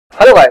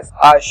Hello guys,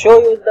 I show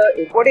you the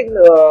importing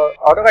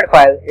AutoCAD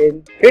file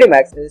in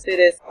 3Dmax in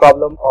serious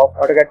problem of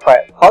AutoCAD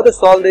file. How to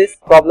solve this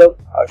problem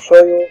I'll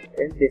show you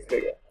in this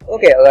video.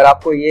 Okay, अगर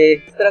आपको ये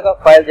इस तरह का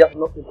file जब हम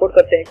लोग import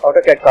करते हैं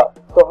AutoCAD का,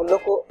 तो हम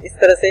लोग को इस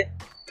तरह से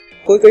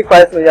कोई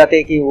फाइल्स मिल जाती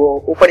है कि वो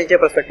ऊपर नीचे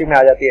पर्सपेक्टिव में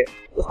आ जाती है.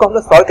 उसको हम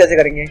लोग सॉल्व कैसे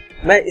करेंगे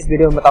मैं इस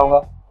वीडियो में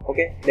बताऊंगा.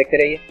 ओके,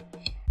 देखते रहिए.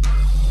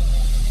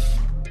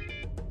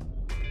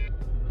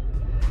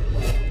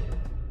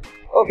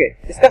 ओके,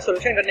 इसका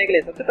सोल्यूशन करने के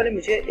लिए सबसे पहले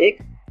मुझे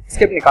एक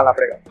स्क्रिप्ट निकालना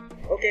पड़ेगा.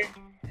 Okay,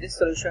 this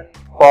solution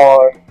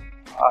for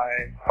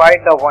I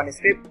find the one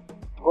script,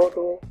 go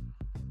to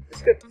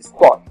script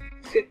spot.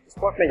 Script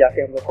spot में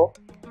जाके हम लोग को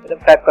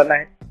मतलब टाइप करना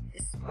है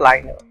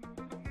स्प्लाइनर.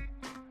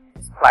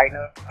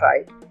 स्प्लाइनर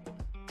टाइप.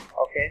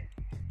 ओके,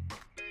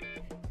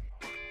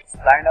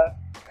 स्प्लाइनर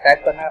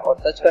टाइप करना है और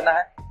सर्च करना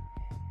है.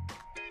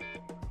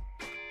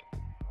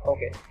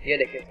 ओके, ये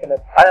देखिए इसके अंदर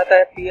आ जाता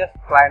है PS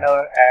स्प्लाइनर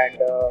and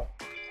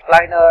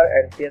स्प्लाइनर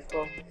and PS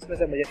Pro. इसमें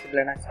से मुझे सिर्फ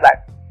लेना है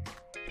स्प्लाइन.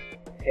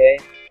 ओके,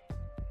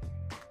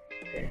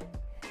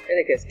 ये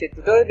देखिए इसके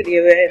ट्यूटोरियल भी दिए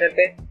हुए हैं इधर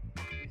पे.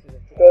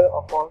 Tutorial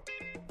of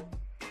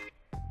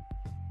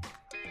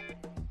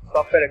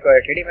software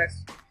required 3Dmax.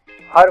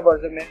 Her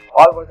version में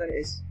all version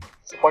is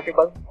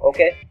supportable.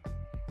 Okay,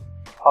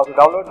 how to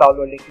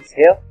download link is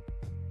here.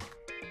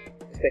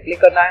 इस पे क्लिक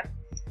करना है.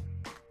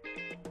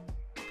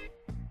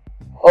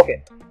 Okay,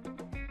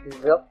 this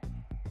is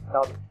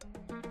download.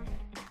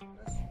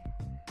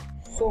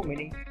 So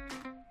many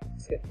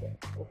script.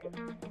 Okay,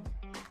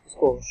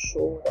 इसको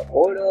शो द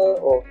बॉर्डर.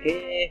 ओके,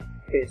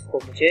 फिर इसको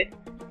मुझे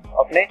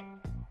अपने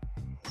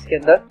इसके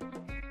अंदर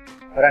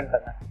रन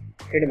करना है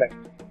 3Dmax.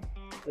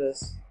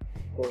 Just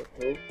go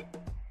to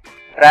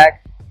drag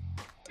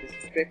this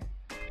script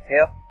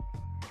here.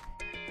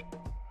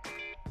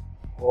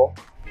 Go.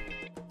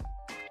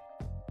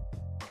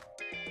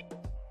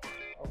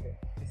 Okay,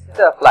 this is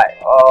the apply.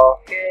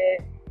 Okay,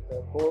 so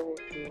go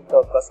to the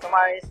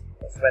customize.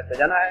 customize पे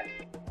जाना है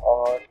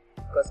और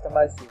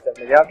customize user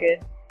में जाके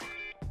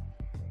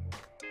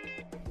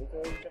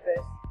user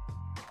interface.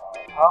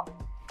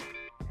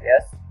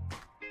 Yes.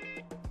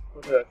 Go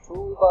to the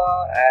toolbar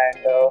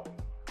and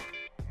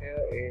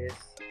here is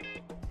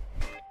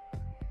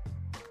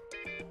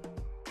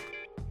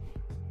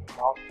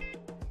mouse.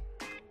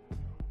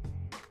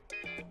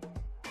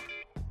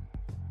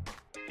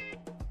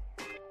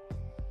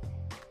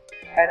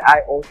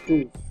 NIO2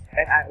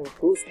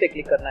 पे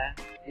click करना है.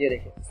 ये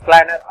देखिए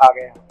स्प्लाइनर आ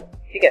गया यहाँ पर.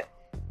 ठीक है,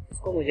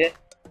 इसको मुझे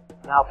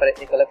यहाँ पर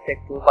एक अलग से एक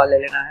टूल बार ले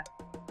लेना है.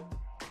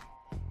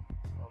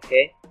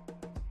 ओके,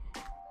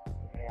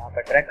 यहाँ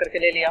पर ड्रैग करके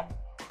ले लिया.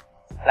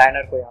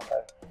 स्प्लाइनर को यहाँ पर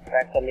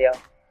ड्रैग कर लिया.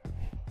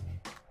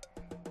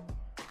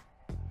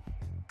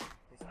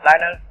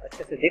 स्प्लाइनर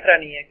अच्छे से दिख रहा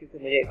नहीं है क्योंकि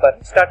मुझे एक बार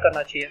स्टार्ट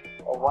करना चाहिए.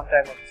 और one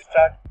time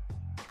start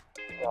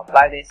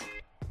apply this.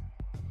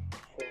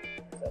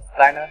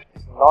 स्प्लाइनर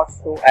not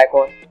show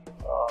icon.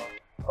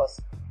 First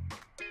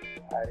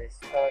I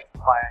restart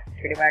my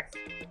 3Dmax.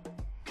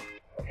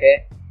 Okay,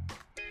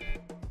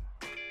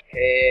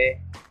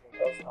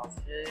 Windows not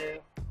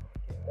save.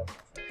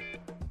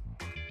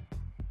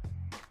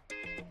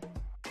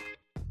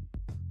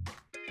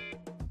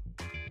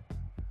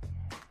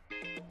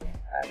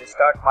 And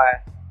restart my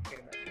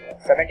 3Dmax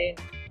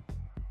 17.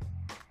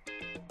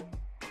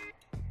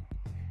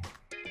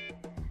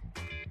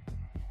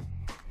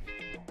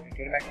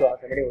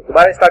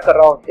 दोबारा स्टार्ट कर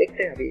रहा हूँ.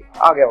 देखते हैं अभी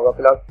आ गया होगा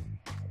फिलहाल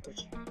कुछ.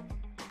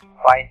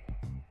 Fine.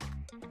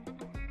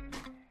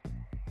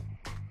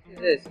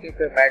 This script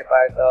is made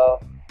by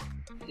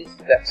this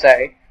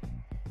website.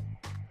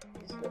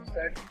 इस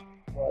वेबसाइट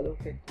वालों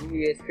के थ्रू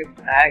ये स्क्रिप्ट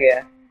बनाया गया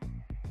है.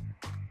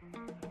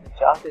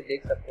 चाह से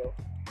देख सकते हो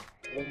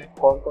लोगों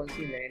कौन कौन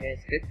सी नए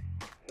स्क्रिप्ट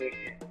क्रिएट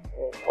है.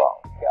 ओह वाह,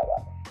 क्या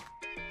बात है.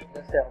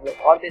 जैसे हम लोग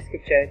और भी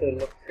स्क्रिप्ट चाहे तो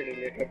लोग से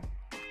रिलेटेड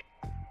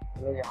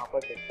हम लोग यहाँ पर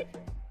देख सकते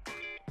हैं.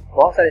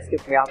 बहुत सारे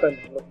स्क्रिप्ट यहाँ पर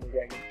हम लोग मिल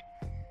जाएंगे.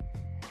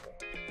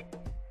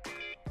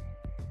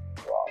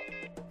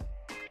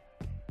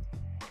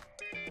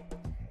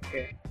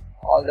 Okay,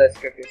 all the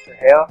script is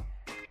here.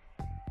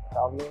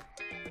 Download.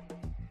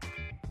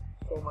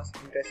 So much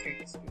interesting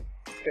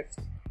scripts.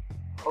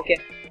 Okay.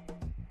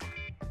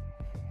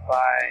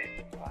 Fine.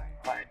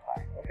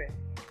 Okay.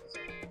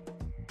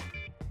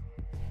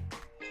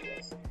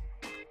 Yes.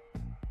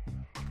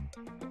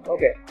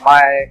 Okay,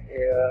 my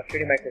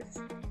 3Dmax is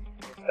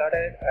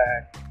started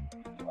and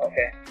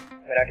okay,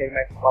 मेरा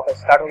 3Dmax वापस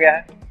स्टार्ट हो गया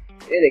है.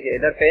 ये देखिए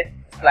इधर पे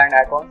स्प्लाइन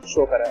आइकॉन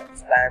शो कर रहा है.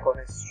 Spline icon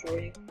is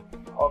showing.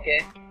 Okay,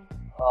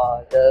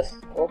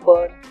 just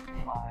open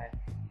my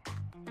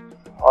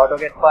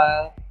AutoCAD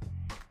file.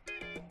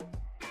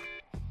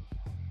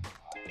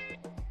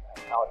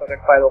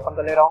 AutoCAD file open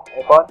कर ले रहा हूँ.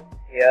 ओपन.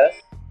 यस.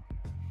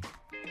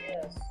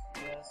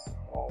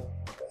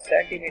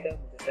 सेंटीमीटर,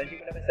 मुझे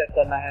सेंटीमीटर में सेट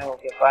करना है.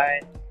 Okay,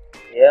 fine.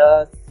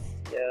 Yes.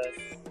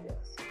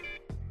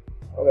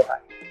 Okay,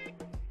 fine.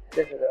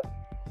 This is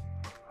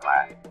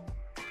my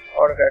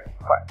AutoCAD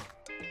file.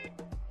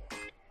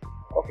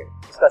 Okay,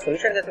 इसका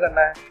solution कैसे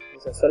करना है?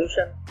 This is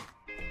solution.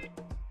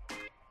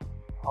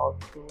 How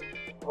to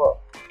work.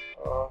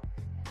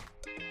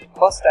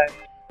 first time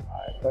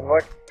I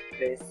convert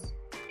this.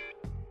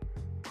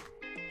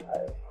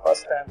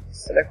 First time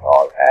select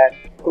all and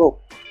group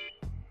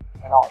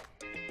and all.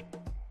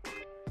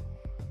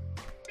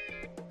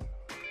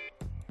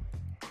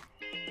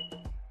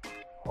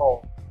 Oh,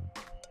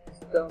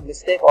 it's the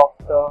mistake of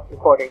the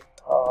recording.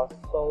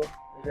 So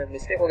मुझे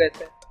mistake हो गए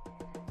थे,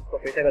 इसको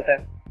फिर से करते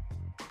हैं.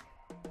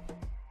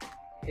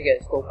 ठीक है,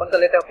 इसको ओपन कर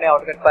लेते हैं अपने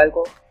AutoCAD फाइल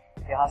को.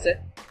 यहाँ से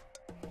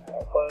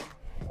open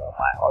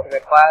my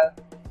AutoCAD file.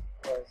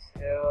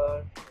 Here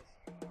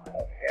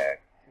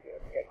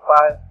AutoCAD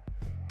file.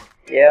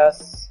 Yes.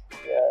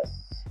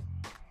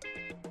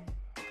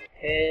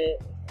 Okay,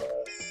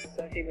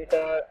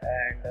 centimeter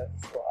and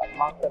इसको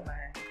unmark करना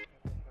है.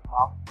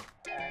 Mark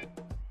and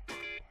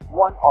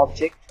one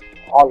object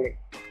only.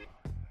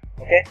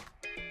 Okay.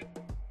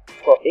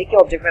 इसको एक ही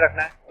ऑब्जेक्ट में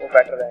रखना है, वो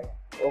बेटर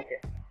रहेगा. ओके,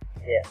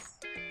 यस,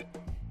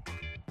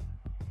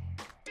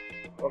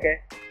 ओके,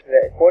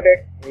 कोडेड,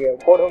 ये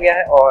कोड हो गया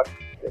है और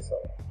दिस हो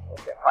गया.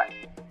 Okay, fine.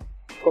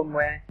 इसको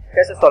मैं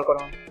कैसे सॉल्व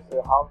करूँ?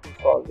 So how to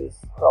solve this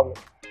problem?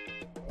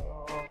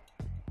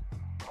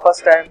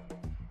 First time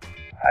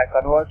I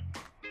convert,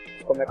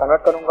 इसको मैं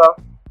कन्वर्ट करूँगा,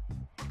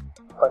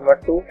 convert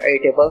to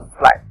editable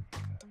spline.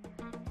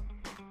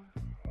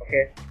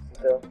 Okay,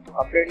 so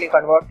completely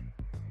convert.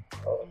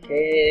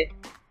 Okay,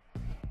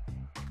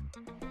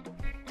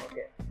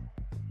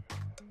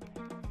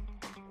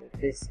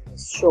 this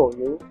will show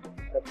you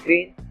the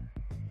green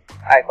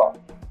icon.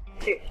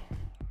 Okay,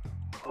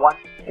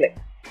 one click.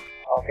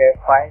 Okay,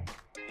 fine.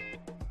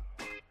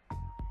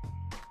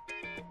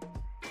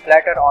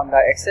 Flatten on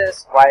the axis,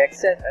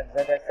 y-axis and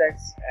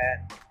z-axis and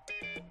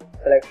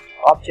select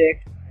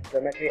object and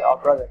geometry or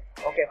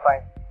project. Okay,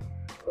 fine.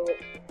 So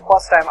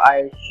first time I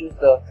choose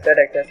the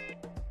z-axis,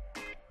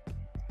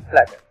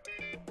 flatten.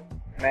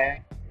 मैं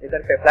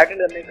इधर पे flatten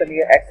करने के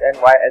लिए x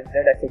and y and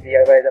z-axis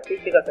दिया हुआ है. इधर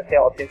पिक भी कर सकते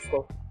हैं ऑब्जेक्ट्स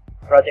को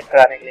प्रोजेक्ट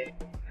कराने के लिए.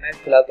 मैं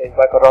फिलहाल तो एक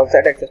बार कर रहा हूँ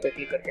Z एक्सेस पे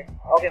क्लिक करके.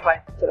 ओके, फाइन,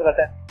 चलो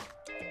करते हैं.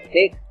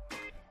 ठीक,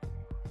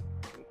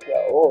 क्या,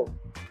 ओ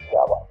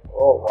क्या बात,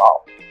 oh wow,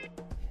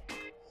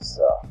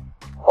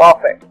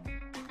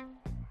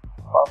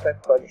 perfect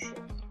position.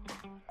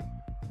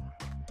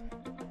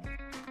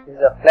 This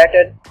is a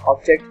flattened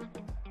object.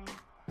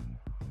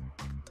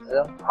 This is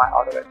my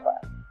AutoCAD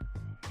file.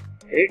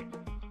 Edit,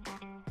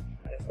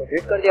 इसको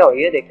एडिट कर दिया और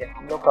ये देखिए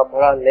हम लोग का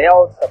पूरा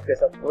लेआउट सबके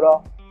सब पूरा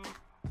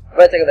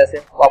वैसे के वैसे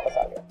वापस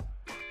आ गया.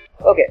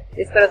 ओके,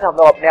 इस तरह से हम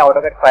लोग अपने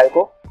AutoCAD फाइल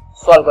को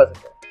सॉल्व कर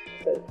सकते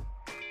हैं.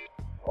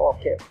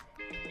 ओके,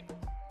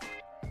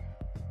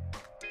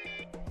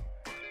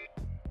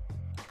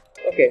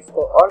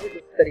 इसको और भी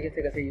दूसरे तरीके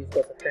से कैसे यूज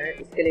कर सकते हैं,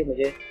 इसके लिए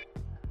मुझे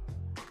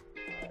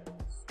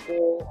इसको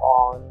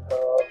on the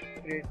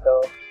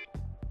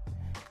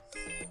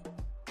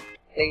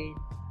plane.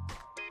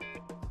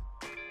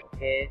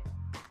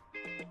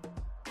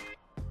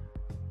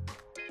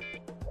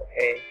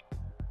 Okay,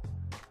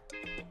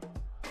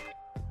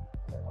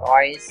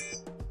 noise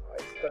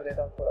कर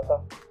देता हूँ थोड़ा सा.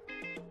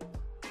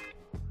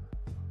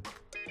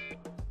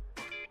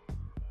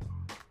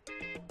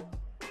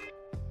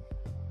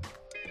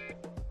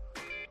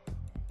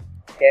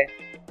 ओके,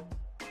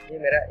 ये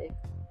मेरा एक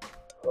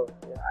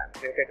I am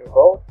created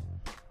road.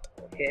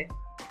 Okay,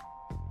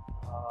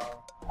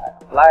 I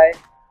apply.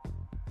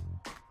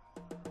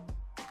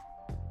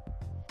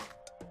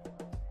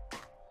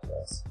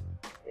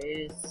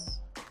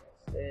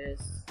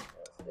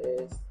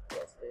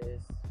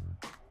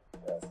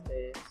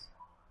 this.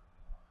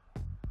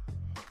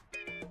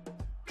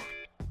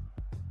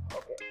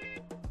 Okay,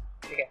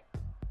 ठीक है.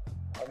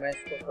 अब मैं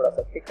इसको थोड़ा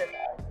सा थिकन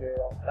दे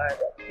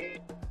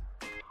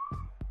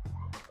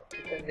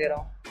रहा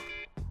हूँ.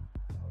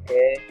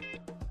 ओके,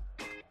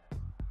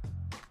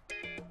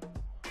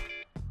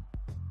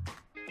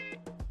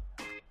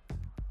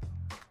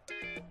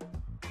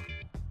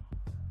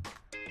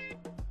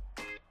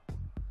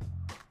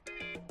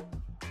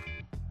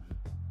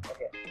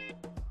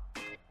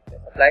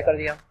 अप्लाई कर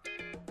दिया.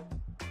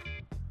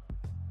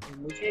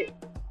 मुझे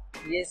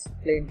ये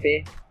प्लेन पे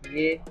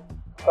ये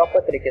प्रॉपर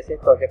तरीके से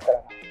प्रोजेक्ट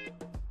कराना है.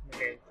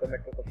 मैंने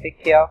ज्योमेट्री को पिक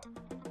किया,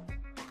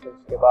 फिर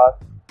उसके बाद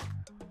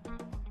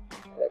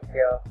सेलेक्ट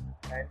किया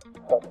एंड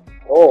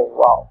प्रोजेक्ट. ओह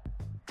वाओ,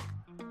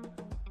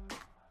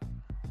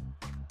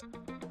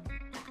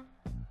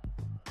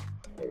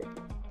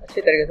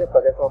 अच्छी तरीके से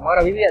प्रोजेक्ट हुआ. मगर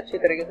अभी भी अच्छी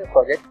तरीके से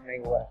प्रोजेक्ट नहीं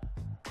हुआ है.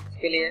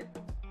 इसके लिए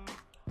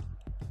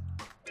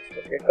इसको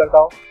क्लिक करता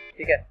हूँ.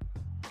 ठीक है,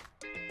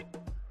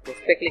 इस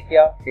पे क्लिक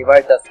किया,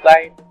 डिवाइड द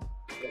स्प्लाइन.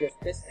 मुझे इस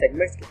पे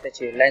सेगमेंट्स कितने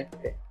चाहिए लेंथ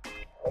पे.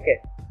 ओके,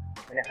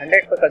 मैंने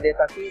 100 पर कर दिया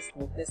ताकि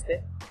स्मूथनेस पे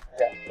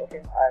जाए. Okay,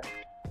 I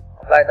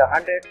apply the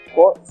 100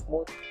 for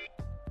smooth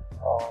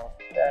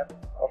step.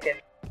 Okay,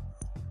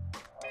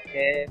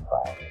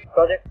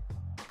 project.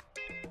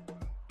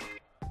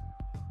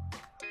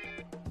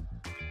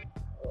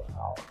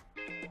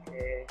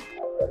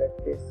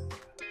 select this.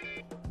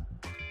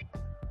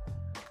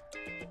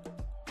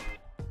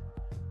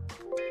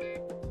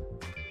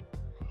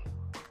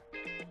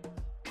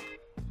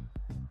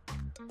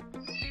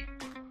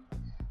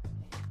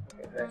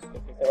 Okay, let's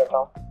करता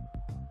हूँ.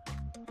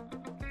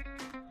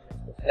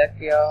 सेलेक्ट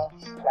किया,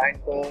 स्प्लाइन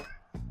को,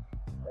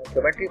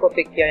 ज्योमेट्री को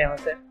पिक किया यहाँ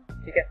से,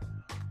 ठीक है।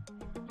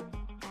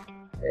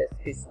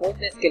 इसकी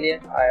स्मूथनेस के लिए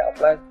I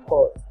apply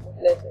for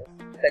smoothness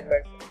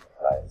segment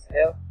splines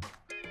here,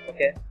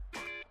 okay.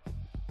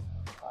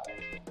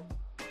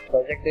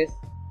 Project this,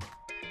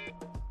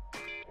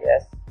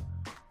 yes,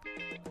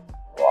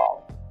 wow,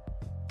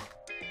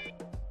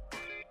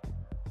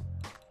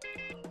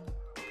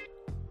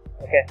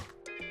 okay.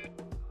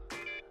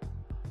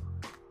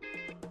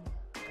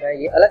 मैं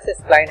ये अलग से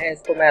स्प्लाइन है,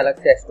 इसको मैं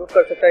अलग से एक्सट्रूड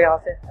कर सकता हूँ यहाँ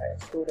से,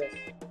 एक्सट्रूड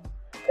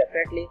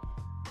सेपरेटली,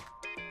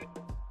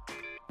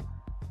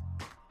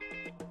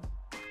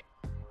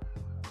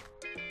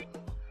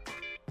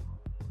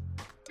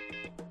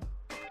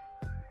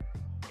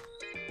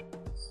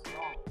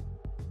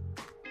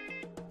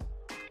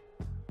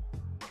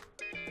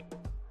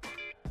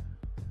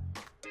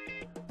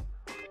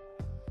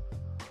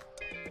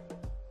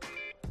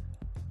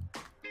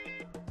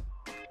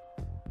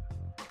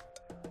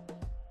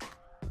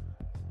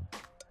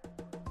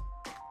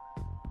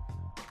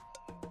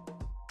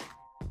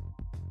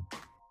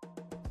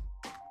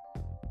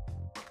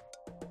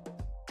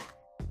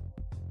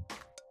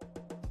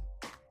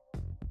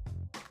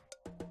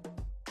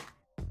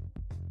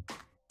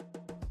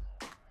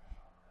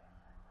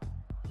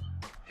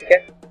 ठीक है।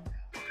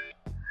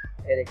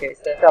 ये देखिए,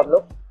 इस तरह से आप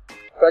लोग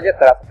प्रोजेक्ट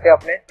करा सकते हैं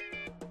अपने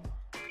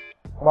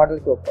मॉडल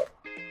के ऊपर।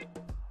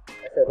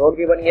 ऐसे रोड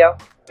भी बन गया,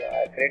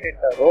 created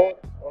the road,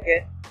 okay,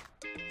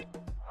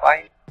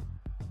 fine.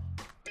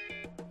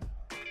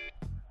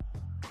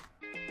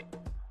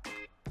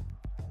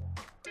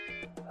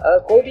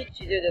 कोई भी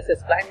चीजें जैसे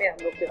स्प्लाइन में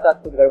हम लोग के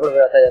साथ कुछ गड़बड़ हो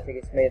जाता है, जैसे कि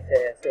इसमें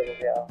से ऐसे हो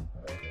गया,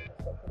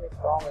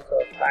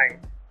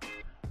 स्प्लाइन,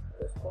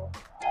 तो इसको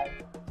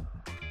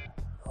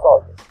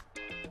solve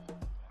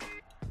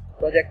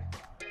project,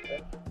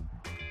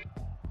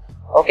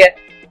 okay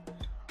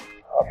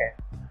okay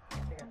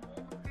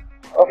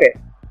okay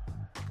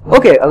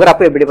okay. अगर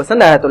आपको ये वीडियो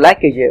पसंद आया तो लाइक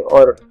कीजिए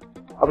और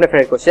अपने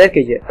फ्रेंड को शेयर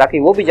कीजिए ताकि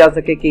वो भी जान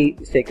सके कि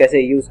इसे कैसे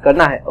यूज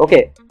करना है, ओके।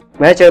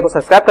 मेरे चैनल को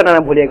सब्सक्राइब करना ना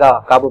भूलिएगा,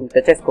 काबूम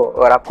टचेस को,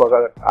 और आपको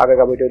अगर आगे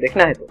का वीडियो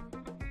देखना है तो,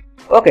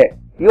 okay.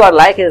 You are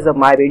like is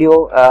my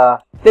video,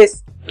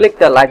 please click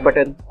the like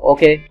button,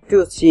 okay.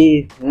 To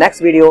see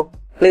next video,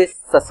 please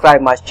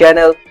subscribe my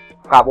channel,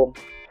 Kaboom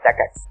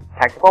TechX.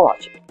 Thank you for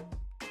watching.